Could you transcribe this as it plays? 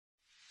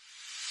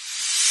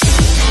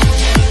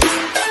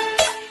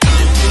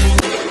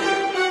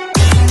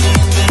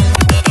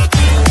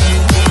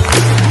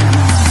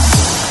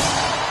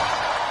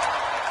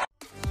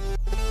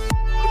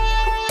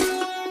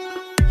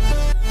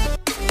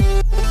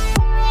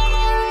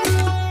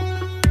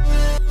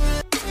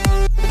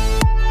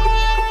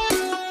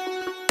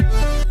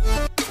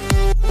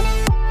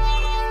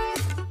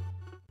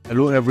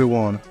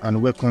everyone,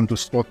 and welcome to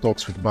Sport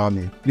Talks with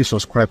Bami. Please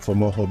subscribe for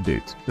more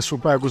updates. The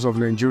Super Eagles of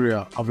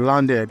Nigeria have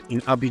landed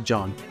in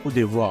Abidjan, Côte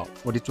d'Ivoire,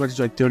 for the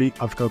 2023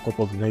 African Cup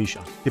of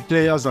Nations. The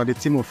players and the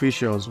team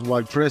officials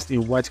were dressed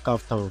in white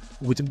kaftans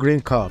with green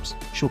caps,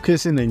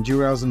 showcasing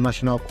Nigeria's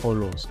national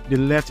colors. They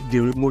left the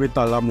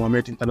Muritala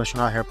Mohammed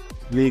International Airport,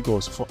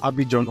 Lagos, for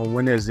Abidjan on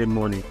Wednesday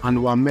morning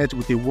and were met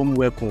with a warm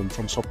welcome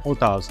from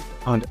supporters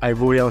and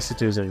Ivorian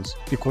citizens.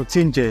 The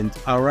contingent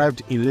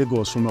arrived in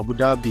Lagos from Abu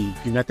Dhabi,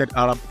 United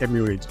Arab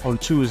Emirates, on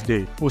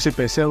Tuesday.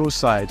 Peseiro's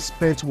side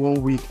spent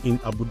 1 week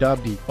in Abu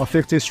Dhabi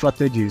perfecting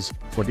strategies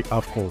for the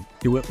AFCON.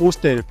 They were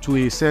hosted to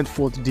a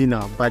sent-forth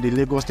dinner by the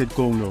Lagos State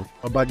Governor,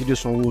 Babajide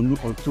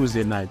Sanwo-Olu, on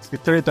Tuesday night. The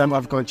three-time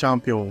African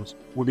champions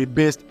will be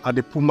based at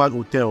the Pullman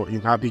Hotel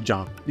in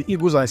Abidjan. The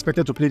Eagles are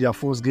expected to play their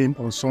first game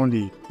on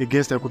Sunday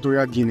against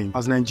Equatorial Guinea,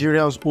 as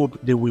Nigerians hope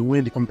they will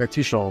win the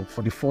competition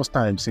for the first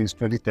time since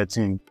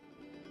 2013.